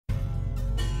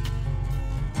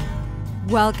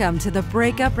Welcome to the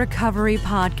Breakup Recovery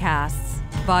Podcasts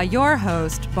by your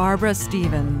host, Barbara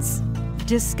Stevens.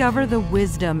 Discover the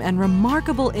wisdom and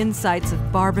remarkable insights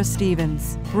of Barbara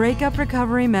Stevens, breakup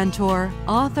recovery mentor,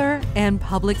 author, and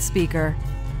public speaker.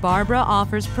 Barbara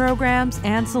offers programs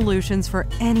and solutions for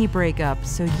any breakup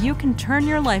so you can turn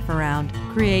your life around,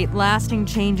 create lasting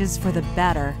changes for the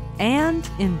better, and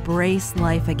embrace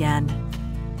life again.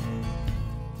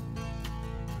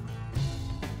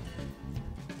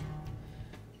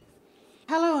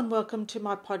 Hello and welcome to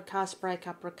my podcast,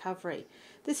 Breakup Recovery.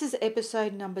 This is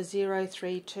episode number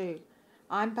 032.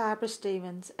 I'm Barbara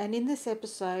Stevens, and in this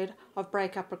episode of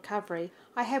Breakup Recovery,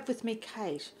 I have with me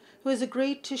Kate, who has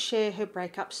agreed to share her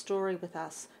breakup story with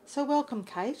us. So welcome,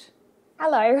 Kate.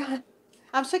 Hello.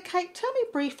 So Kate, tell me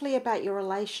briefly about your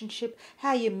relationship,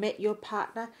 how you met your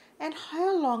partner, and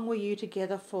how long were you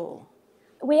together for?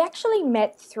 We actually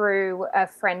met through a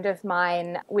friend of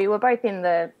mine. We were both in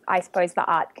the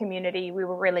art community. We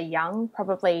were really young,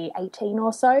 probably 18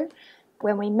 or so,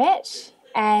 when we met.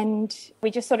 And we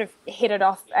just sort of hit it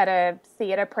off at a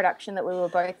theatre production that we were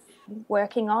both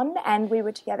working on. And we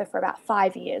were together for about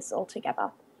 5 years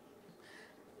altogether.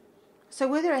 So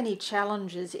were there any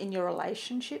challenges in your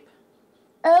relationship?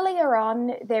 Earlier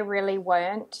on, there really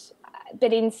weren't.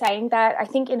 But in saying that, I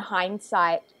think in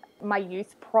hindsight, my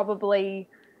youth probably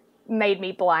made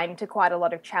me blind to quite a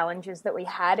lot of challenges that we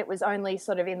had. It was only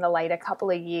sort of in the later couple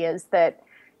of years that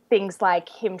things like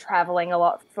him traveling a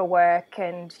lot for work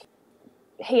and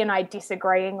he and I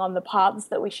disagreeing on the paths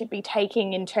that we should be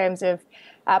taking in terms of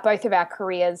both of our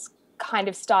careers kind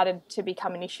of started to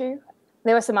become an issue.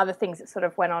 There were some other things that sort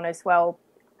of went on as well.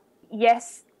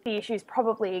 Yes, the issues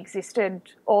probably existed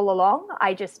all along.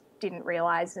 I just didn't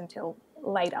realise until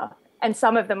later. And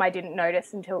some of them I didn't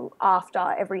notice until after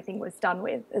everything was done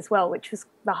with as well, which was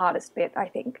the hardest bit, I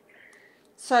think.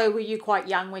 So were you quite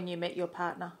young when you met your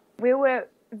partner? We were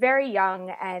very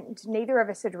young and neither of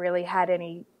us had really had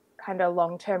any kind of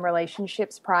long-term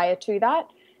relationships prior to that.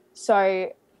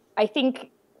 So I think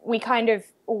we kind of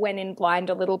went in blind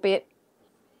a little bit.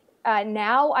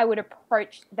 Now I would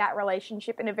approach that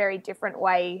relationship in a very different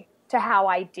way to how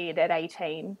I did at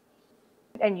 18.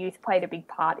 And youth played a big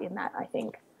part in that, I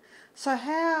think. So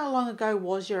how long ago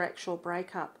was your actual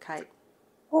breakup, Kate?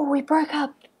 Well, we broke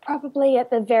up probably at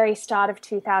the very start of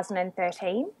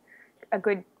 2013, a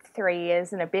good 3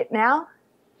 years and a bit now.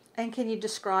 And can you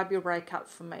describe your breakup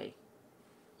for me?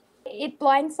 It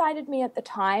blindsided me at the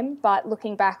time, but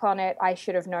looking back on it, I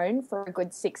should have known for a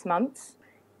good 6 months.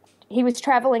 He was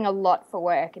travelling a lot for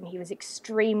work and he was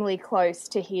extremely close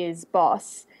to his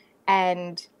boss,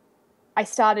 and I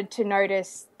started to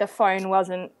notice the phone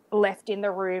wasn't left in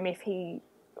the room if he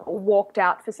walked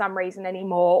out for some reason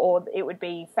anymore, or it would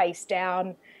be face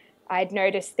down. I'd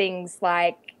noticed things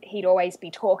like he'd always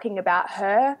be talking about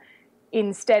her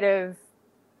instead of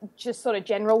just sort of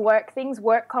general work things.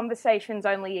 Work conversations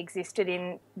only existed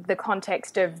in the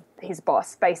context of his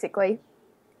boss, basically.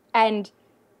 And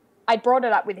I'd brought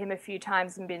it up with him a few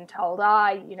times and been told,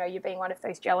 you're being one of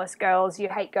those jealous girls, you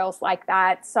hate girls like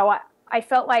that. So I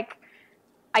felt like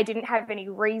I didn't have any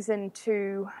reason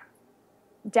to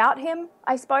doubt him,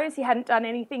 I suppose. He hadn't done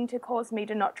anything to cause me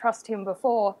to not trust him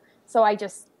before. So I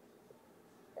guess,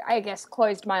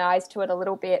 closed my eyes to it a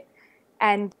little bit.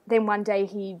 And then one day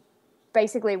he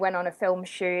basically went on a film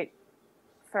shoot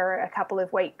for a couple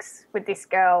of weeks with this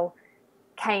girl,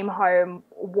 came home,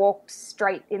 walked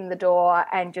straight in the door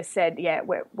and just said, yeah,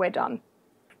 we're done.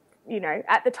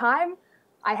 At the time,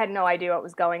 I had no idea what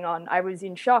was going on. I was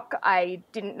in shock. I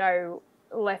didn't know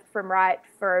left from right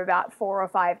for about 4 or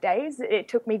 5 days. It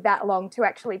took me that long to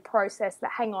actually process that,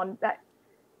 hang on,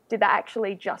 did that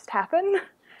actually just happen?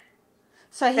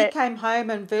 So he came home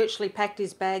and virtually packed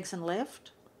his bags and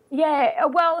left? Yeah,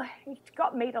 well, he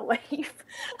got me to leave.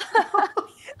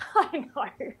 I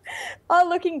know. Oh,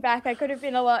 looking back, I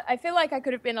feel like I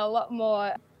could have been a lot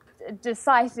more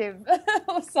decisive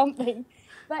or something.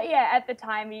 But yeah, at the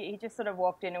time, he just sort of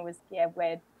walked in and was, yeah,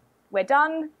 we're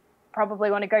done.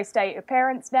 Probably want to go stay at your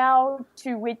parents now,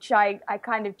 to which I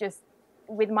kind of just,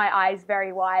 with my eyes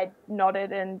very wide,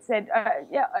 nodded and said,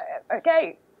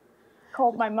 okay.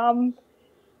 Called my mum,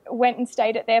 went and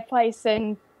stayed at their place,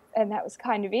 and that was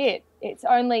kind of it. It's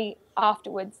only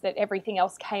afterwards that everything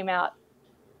else came out,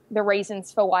 the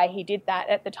reasons for why he did that.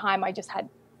 At the time, I just had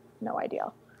no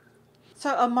idea.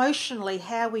 So emotionally,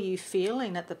 how were you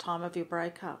feeling at the time of your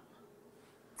breakup?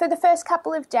 For the first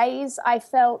couple of days, I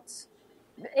felt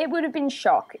it would have been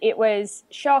shock. It was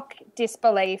shock,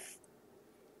 disbelief.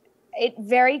 It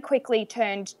very quickly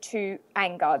turned to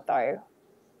anger, though.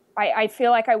 I feel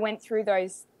like I went through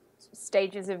those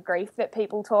stages of grief that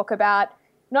people talk about.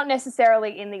 not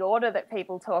necessarily in the order that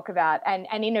people talk about. And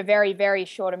in a very, very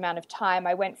short amount of time,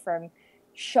 I went from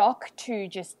shock to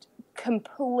just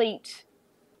complete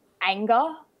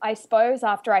anger, I suppose,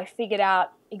 after I figured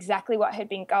out exactly what had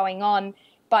been going on.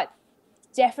 But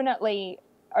definitely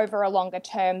over a longer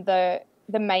term, the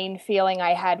main feeling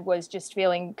I had was just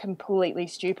feeling completely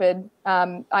stupid.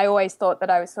 I always thought that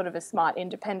I was sort of a smart,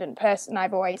 independent person.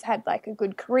 I've always had like a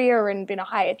good career and been a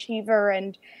high achiever,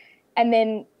 and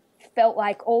then felt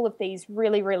like all of these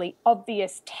really, really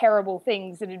obvious, terrible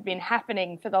things that had been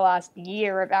happening for the last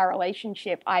year of our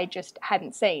relationship I just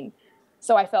hadn't seen.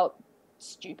 So I felt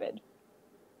stupid.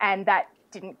 And that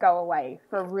didn't go away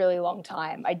for a really long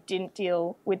time. I didn't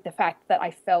deal with the fact that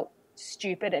I felt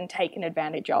stupid and taken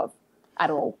advantage of at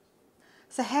all.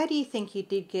 So how do you think you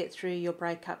did get through your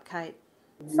breakup, Kate?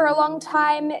 For a long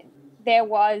time, there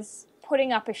was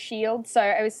putting up a shield. So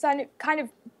I was kind of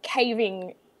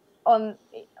caving on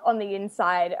the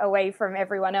inside away from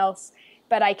everyone else.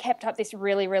 But I kept up this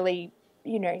really, really,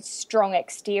 strong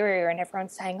exterior, and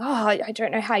everyone's saying, oh, I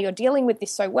don't know how you're dealing with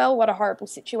this so well. What a horrible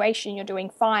situation. You're doing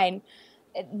fine.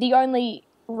 The only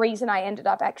reason I ended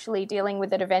up actually dealing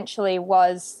with it eventually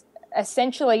was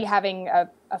essentially having a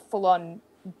full-on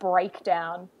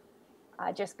breakdown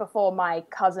just before my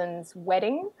cousin's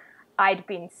wedding. I'd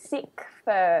been sick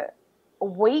for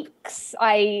weeks.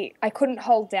 I couldn't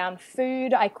hold down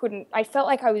food. I felt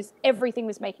like everything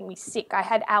was making me sick. I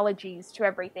had allergies to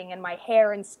everything, and my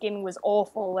hair and skin was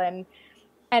awful, and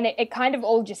it kind of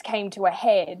all just came to a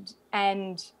head.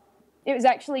 And it was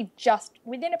actually just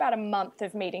within about a month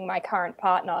of meeting my current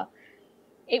partner,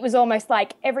 it was almost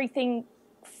like everything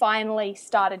finally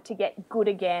started to get good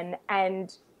again,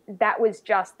 and that was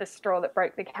just the straw that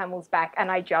broke the camel's back,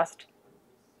 and I just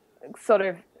sort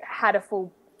of had a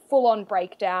full-on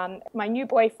breakdown. My new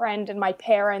boyfriend and my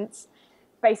parents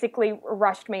basically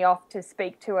rushed me off to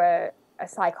speak to a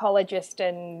psychologist,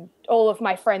 and all of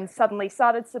my friends suddenly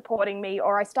started supporting me,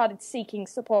 or I started seeking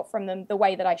support from them the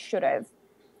way that I should have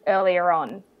earlier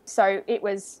on. So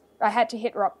I had to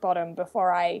hit rock bottom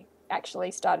before I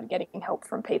actually started getting help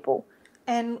from people.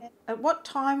 And at what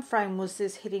time frame was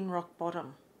this hitting rock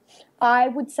bottom? I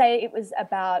would say it was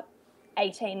about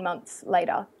 18 months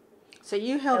later. So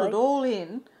you held it all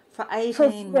in for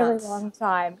 18 for months.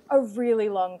 A really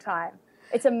long time.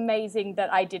 It's amazing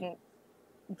that I didn't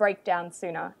break down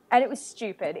sooner. And it was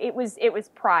stupid. It was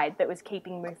pride that was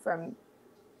keeping me from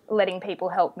letting people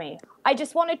help me. I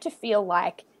just wanted to feel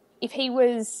like if he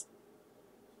was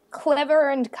clever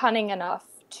and cunning enough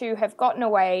to have gotten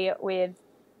away with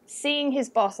seeing his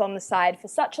boss on the side for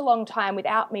such a long time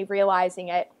without me realizing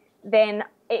it, then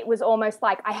it was almost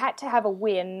like I had to have a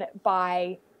win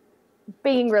by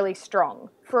being really strong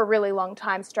for a really long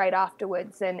time straight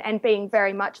afterwards, and being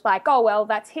very much like, oh, well,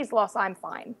 that's his loss, I'm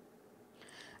fine.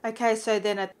 Okay, so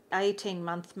then at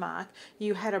 18-month mark,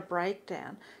 you had a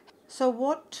breakdown. So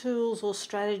what tools or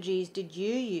strategies did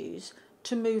you use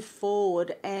to move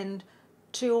forward and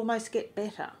to almost get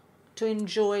better, to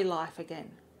enjoy life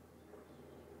again?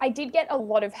 I did get a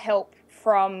lot of help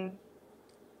from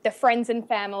the friends and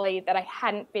family that I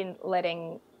hadn't been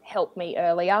letting help me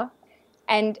earlier.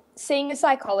 And seeing a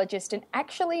psychologist and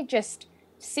actually just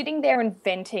sitting there and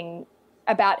venting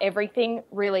about everything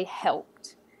really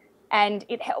helped. And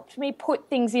it helped me put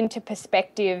things into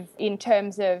perspective in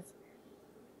terms of,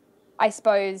 I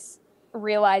suppose,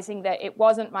 realizing that it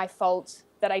wasn't my fault,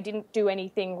 that I didn't do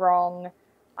anything wrong,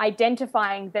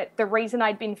 identifying that the reason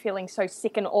I'd been feeling so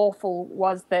sick and awful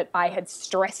was that I had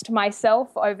stressed myself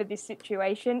over this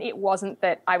situation. It wasn't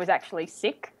that I was actually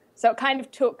sick. So it kind of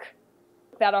took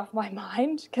that off my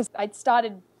mind, because I'd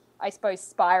started, I suppose,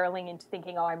 spiraling into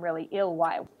thinking, oh, I'm really ill.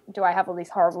 Why do I have all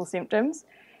these horrible symptoms?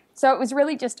 So it was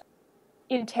really just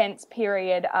intense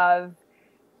period of,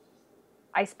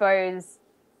 I suppose,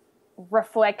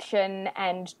 reflection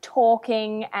and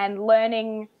talking and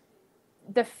learning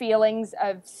the feelings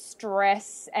of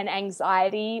stress and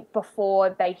anxiety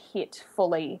before they hit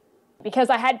fully,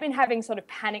 because I had been having sort of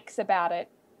panics about it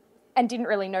and didn't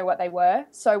really know what they were.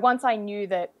 So once I knew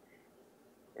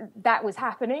that was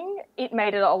happening, it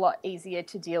made it a lot easier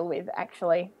to deal with,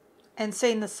 actually. And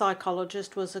seeing the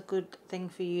psychologist was a good thing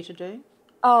for you to do?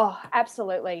 Oh,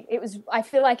 absolutely. I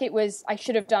feel like I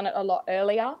should have done it a lot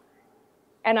earlier.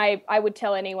 And I would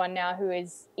tell anyone now who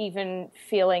is even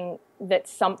feeling that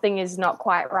something is not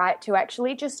quite right to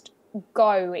actually just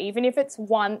go, even if it's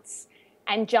once,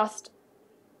 and just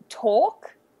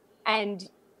talk. And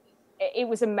it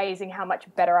was amazing how much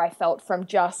better I felt from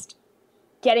just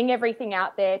getting everything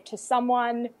out there to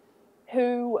someone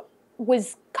who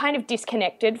was kind of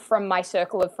disconnected from my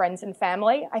circle of friends and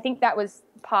family. I think that was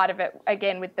part of it,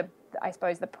 again, with the I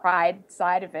suppose the pride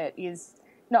side of it is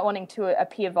not wanting to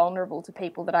appear vulnerable to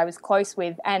people that I was close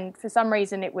with. And for some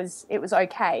reason it was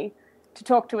okay to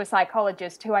talk to a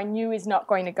psychologist who I knew is not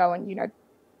going to go and,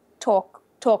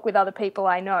 talk with other people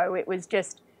I know. It was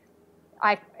just,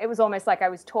 it was almost like I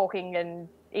was talking and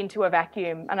into a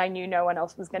vacuum, and I knew no one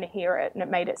else was going to hear it, and it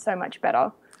made it so much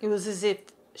better. It was as if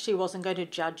she wasn't going to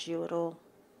judge you at all.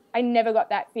 I never got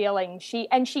that feeling. She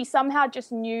somehow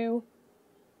just knew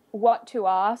what to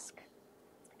ask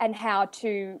and how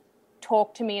to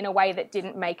talk to me in a way that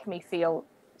didn't make me feel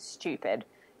stupid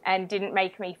and didn't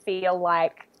make me feel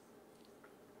like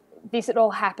this had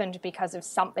all happened because of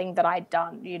something that I'd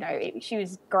done. She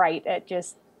was great at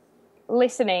just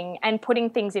listening and putting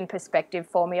things in perspective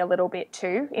for me a little bit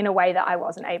too, in a way that I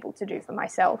wasn't able to do for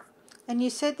myself. And you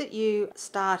said that you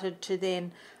started to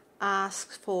then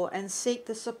ask for and seek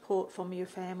the support from your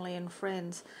family and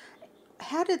friends.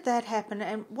 How did that happen,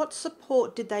 and what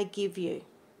support did they give you?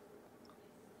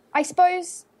 I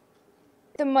suppose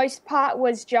the most part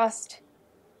was just,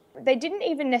 they didn't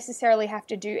even necessarily have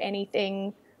to do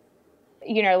anything,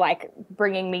 like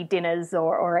bringing me dinners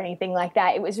or anything like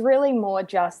that. It was really more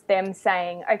just them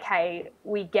saying, okay,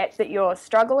 we get that you're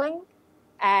struggling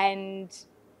and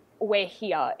we're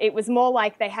here. It was more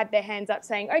like they had their hands up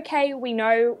saying, okay, we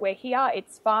know we're here,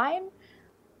 it's fine.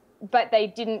 But they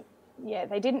didn't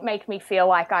make me feel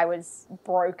like I was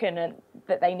broken and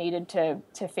that they needed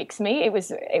to fix me. It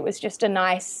was just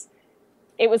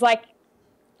it was like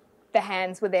the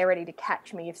hands were there ready to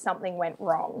catch me if something went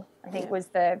wrong, I think was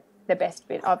the best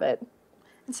bit of it.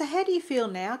 And so how do you feel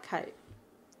now, Kate?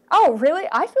 Oh, really?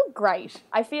 I feel great.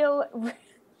 I feel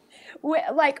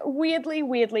like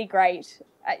weirdly great.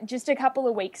 Just a couple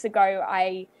of weeks ago,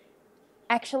 I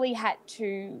actually had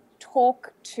to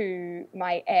talk to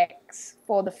my ex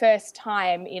for the first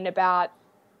time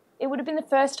it would have been the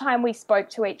first time we spoke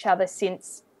to each other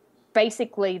since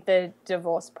basically the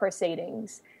divorce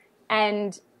proceedings.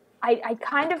 And I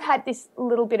kind of had this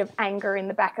little bit of anger in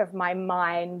the back of my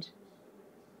mind,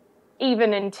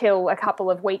 even until a couple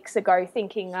of weeks ago,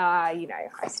 thinking, I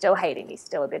still hate him. He's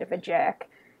still a bit of a jerk.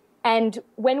 And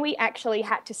when we actually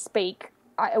had to speak,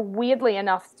 weirdly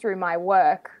enough, through my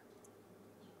work,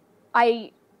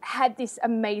 I had this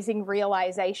amazing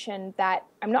realization that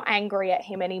I'm not angry at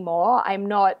him anymore. I'm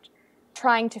not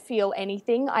trying to feel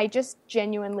anything. I just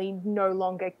genuinely no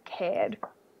longer cared.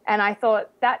 And I thought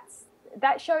that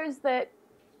shows that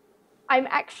I'm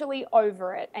actually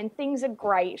over it and things are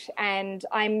great, and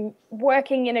I'm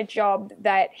working in a job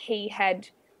that he had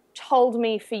told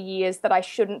me for years that I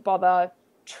shouldn't bother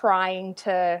trying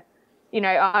to,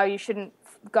 you shouldn't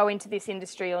go into this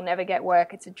industry, you'll never get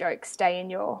work, it's a joke, stay in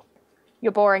your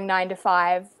boring 9 to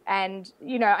 5. And,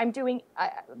 I'm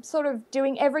sort of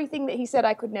doing everything that he said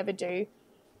I could never do,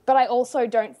 but I also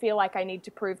don't feel like I need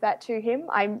to prove that to him.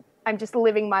 I'm just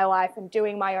living my life and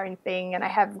doing my own thing, and I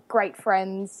have great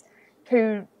friends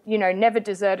who, never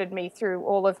deserted me through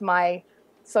all of my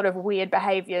sort of weird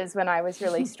behaviors when I was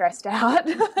really stressed out.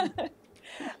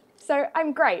 So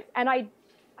I'm great, and I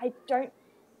don't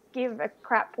give a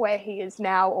crap where he is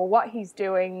now or what he's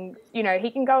doing.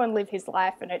 He can go and live his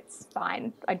life and it's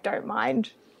fine. I don't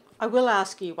mind. I will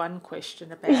ask you one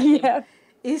question about him.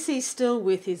 Is he still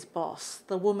with his boss,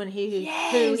 the woman who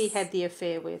he had the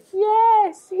affair with?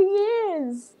 Yes, he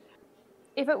is.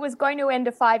 If it was going to end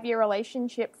a 5-year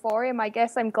relationship for him, I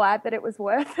guess I'm glad that it was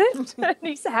worth it. And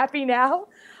he's happy now.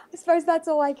 I suppose that's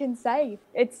all I can say.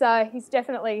 It's he's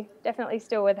definitely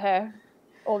still with her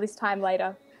all this time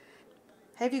later.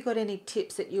 Have you got any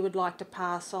tips that you would like to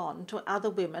pass on to other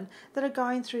women that are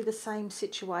going through the same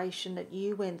situation that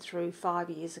you went through 5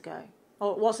 years ago?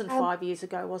 Oh, it wasn't 5 years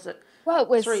ago, was it? Well, it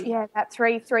was, about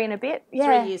three and a bit.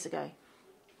 Yeah. 3 years ago.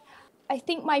 I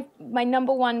think my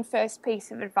number one first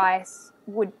piece of advice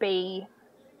would be,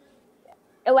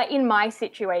 like in my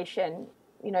situation,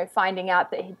 finding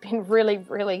out that he'd been really,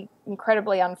 really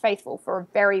incredibly unfaithful for a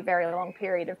very, very long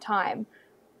period of time.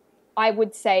 I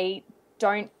would say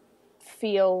don't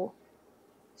feel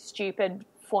stupid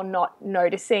for not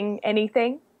noticing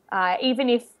anything. Even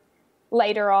if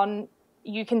later on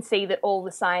you can see that all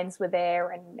the signs were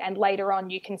there and later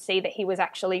on you can see that he was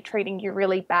actually treating you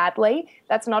really badly.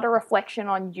 That's not a reflection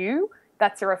on you.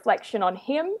 That's a reflection on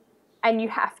him. And you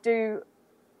have to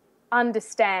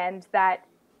understand that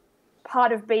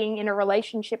part of being in a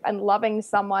relationship and loving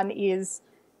someone is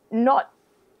not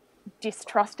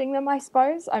distrusting them, I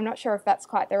suppose. I'm not sure if that's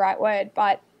quite the right word,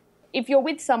 but if you're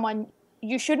with someone,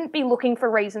 you shouldn't be looking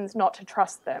for reasons not to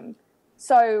trust them.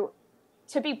 So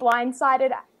to be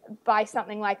blindsided by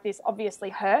something like this obviously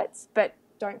hurts, but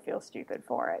don't feel stupid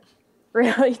for it.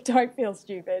 Really, don't feel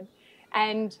stupid.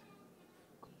 And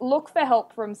look for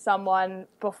help from someone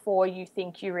before you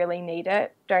think you really need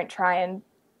it. Don't try and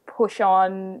push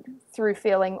on through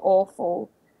feeling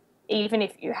awful, even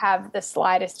if you have the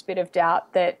slightest bit of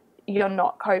doubt that you're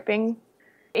not coping.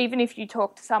 Even if you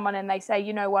talk to someone and they say,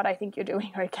 you know what, I think you're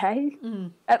doing okay,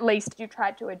 at least you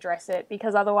tried to address it,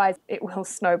 because otherwise it will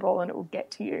snowball and it will get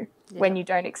to you when you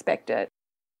don't expect it.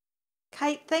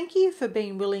 Kate, thank you for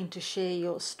being willing to share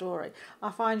your story.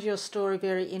 I find your story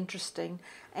very interesting,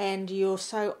 and you're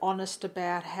so honest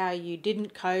about how you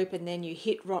didn't cope and then you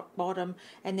hit rock bottom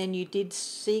and then you did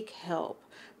seek help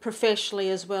professionally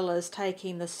as well as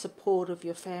taking the support of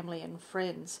your family and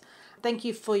friends. Thank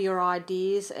you for your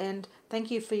ideas and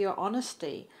thank you for your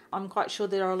honesty. I'm quite sure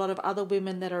there are a lot of other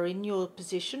women that are in your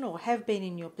position or have been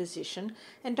in your position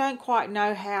and don't quite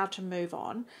know how to move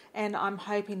on, and I'm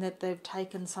hoping that they've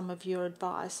taken some of your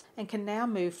advice and can now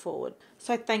move forward.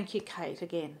 So thank you, Kate,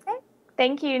 again.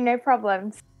 Thank you, no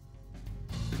problems.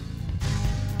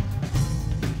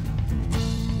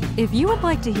 If you would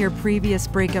like to hear previous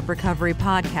Breakup Recovery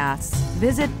podcasts,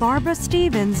 visit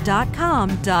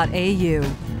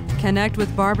barbarastevens.com.au. Connect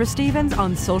with Barbara Stevens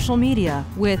on social media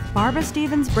with Barbara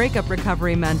Stevens Breakup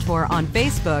Recovery Mentor on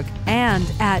Facebook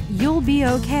and at You'll Be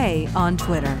Okay on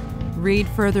Twitter. Read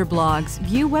further blogs,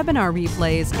 view webinar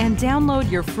replays, and download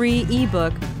your free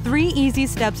ebook, 3 Easy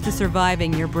Steps to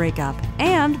Surviving Your Breakup,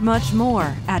 and much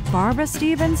more at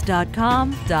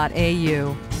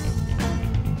barbarastevens.com.au.